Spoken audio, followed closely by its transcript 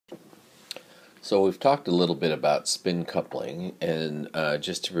So we've talked a little bit about spin coupling, and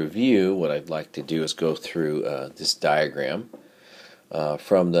just to review, what I'd like to do is go through this diagram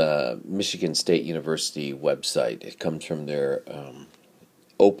from the Michigan State University website. It comes from their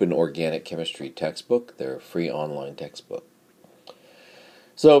Open Organic Chemistry textbook, their free online textbook.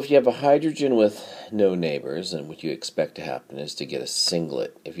 So if you have a hydrogen with no neighbors, then what you expect to happen is to get a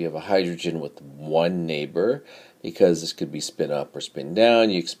singlet. If you have a hydrogen with one neighbor, because this could be spin up or spin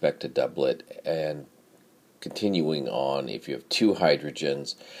down, you expect a doublet. And continuing on, if you have two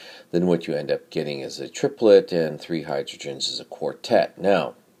hydrogens, then what you end up getting is a triplet, and three hydrogens is a quartet.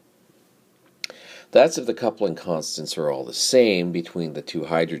 Now, that's if the coupling constants are all the same between the two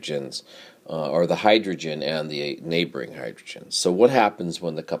hydrogens, or the hydrogen and the neighboring hydrogens. So what happens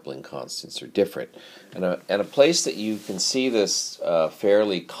when the coupling constants are different? And a place that you can see this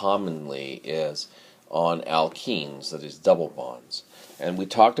fairly commonly is on alkenes, that is double bonds. And we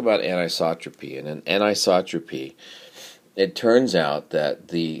talked about anisotropy, and in anisotropy, it turns out that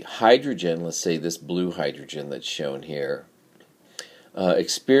the hydrogen, let's say this blue hydrogen that's shown here,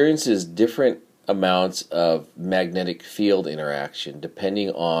 experiences different amounts of magnetic field interaction depending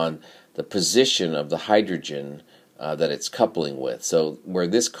on the position of the hydrogen that it's coupling with. So where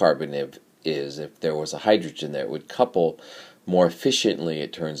this carbon is, if there was a hydrogen there, it would couple more efficiently,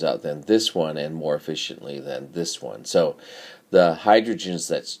 it turns out, than this one, and more efficiently than this one. So the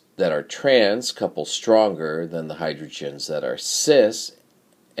hydrogens that are trans couple stronger than the hydrogens that are cis,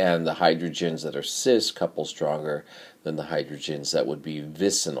 and the hydrogens that are cis couple stronger than the hydrogens that would be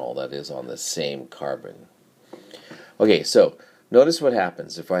vicinal, that is, on the same carbon. Okay, so notice what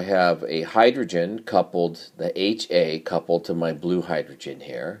happens if I have a hydrogen coupled, the HA coupled to my blue hydrogen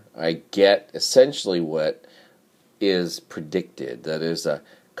here. I get essentially what is predicted. That is a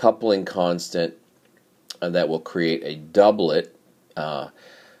coupling constant that will create a doublet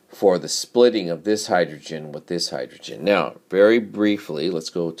for the splitting of this hydrogen with this hydrogen. Now, very briefly,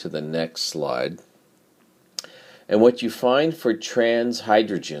 let's go to the next slide. And what you find for trans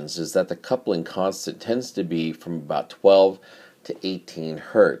hydrogens is that the coupling constant tends to be from about 12 to 18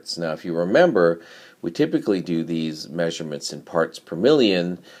 hertz. Now, if you remember, we typically do these measurements in parts per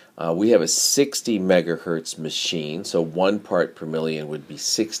million. We have a 60 megahertz machine, so 1 part per million would be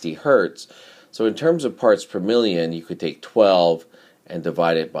 60 hertz. So in terms of parts per million, you could take 12 and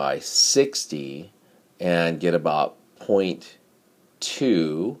divide it by 60 and get about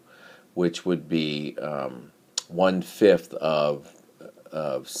 0.2, which would be 1/5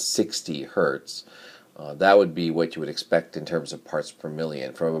 of 60 hertz. That would be what you would expect in terms of parts per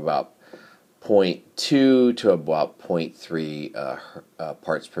million, from about 0.2 to about 0.3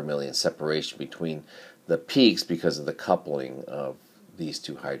 parts per million separation between the peaks because of the coupling of these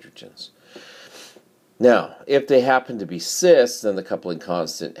two hydrogens. Now, if they happen to be cis, then the coupling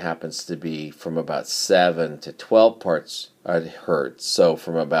constant happens to be from about 7 to 12 parts hertz, so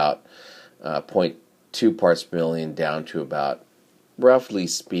from about 0.2 parts per million down to about, roughly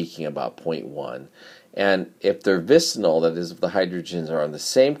speaking, about 0.1. And if they're vicinal, that is, if the hydrogens are on the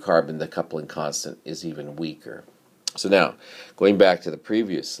same carbon, the coupling constant is even weaker. So now, going back to the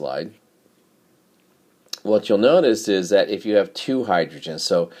previous slide, what you'll notice is that if you have two hydrogens,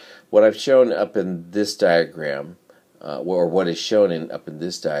 so what I've shown up in this diagram, or what is shown up in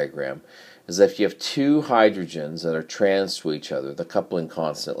this diagram, is that if you have two hydrogens that are trans to each other, the coupling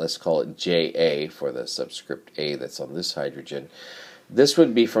constant, let's call it JA for the subscript A that's on this hydrogen, this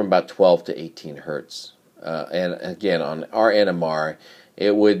would be from about 12 to 18 hertz. And again, on our NMR,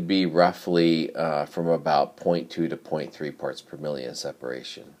 it would be roughly from about 0.2 to 0.3 parts per million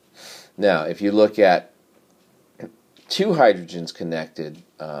separation. Now, if you look at two hydrogens connected,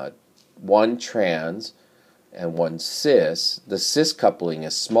 one trans and one cis, the cis coupling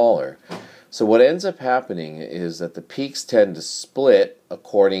is smaller. So what ends up happening is that the peaks tend to split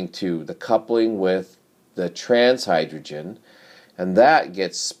according to the coupling with the trans hydrogen, and that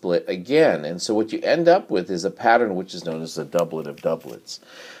gets split again. And so what you end up with is a pattern which is known as the doublet of doublets.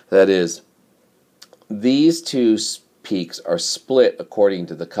 That is, these two peaks are split according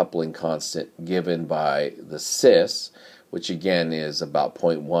to the coupling constant given by the cis, which again is about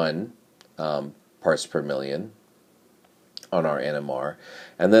 0.1 parts per million on our NMR.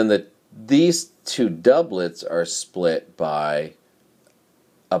 And then these two doublets are split by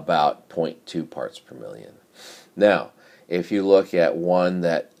about 0.2 parts per million. Now, if you look at one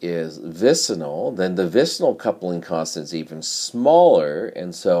that is vicinal, then the vicinal coupling constant is even smaller,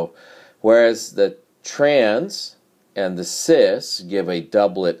 and so whereas the trans and the cis give a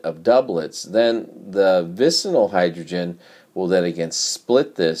doublet of doublets, then the vicinal hydrogen will then again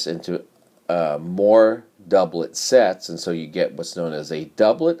split this into more doublet sets, and so you get what's known as a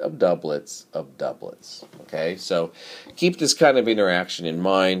doublet of doublets of doublets. Okay, so keep this kind of interaction in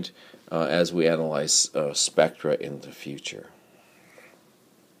mind as we analyze spectra in the future.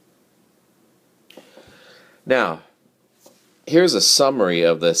 Now, here's a summary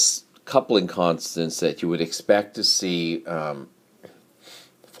of this coupling constants that you would expect to see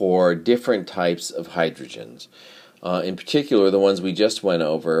for different types of hydrogens. In particular, the ones we just went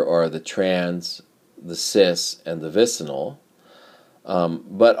over are the trans, the cis, and the vicinal.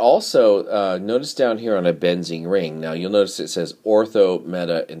 But also, notice down here on a benzene ring, now you'll notice it says ortho,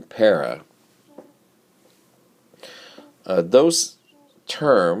 meta, and para. Those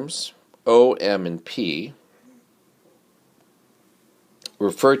terms, O, M, and P,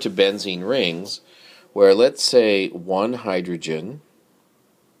 refer to benzene rings where, let's say, one hydrogen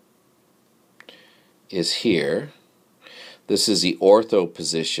is here. This is the ortho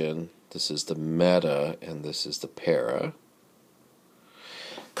position, this is the meta, and this is the para.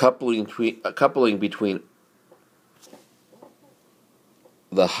 Coupling between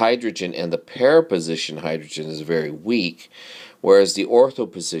the hydrogen and the para position hydrogen is very weak, whereas the ortho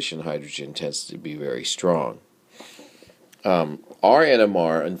position hydrogen tends to be very strong. Our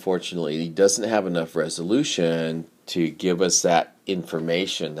NMR, unfortunately, doesn't have enough resolution to give us that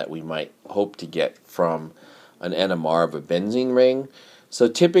information that we might hope to get from an NMR of a benzene ring. So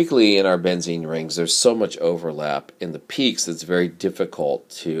typically in our benzene rings, there's so much overlap in the peaks that it's very difficult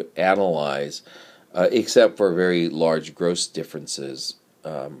to analyze, except for very large gross differences,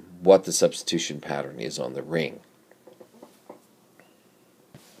 what the substitution pattern is on the ring.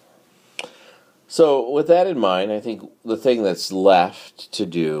 So with that in mind, I think the thing that's left to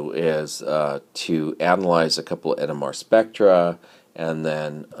do is to analyze a couple of NMR spectra and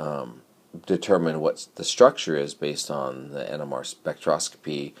then determine what the structure is based on the NMR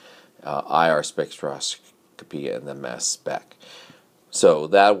spectroscopy, IR spectroscopy, and the mass spec. So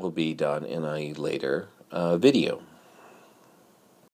that will be done in a later video.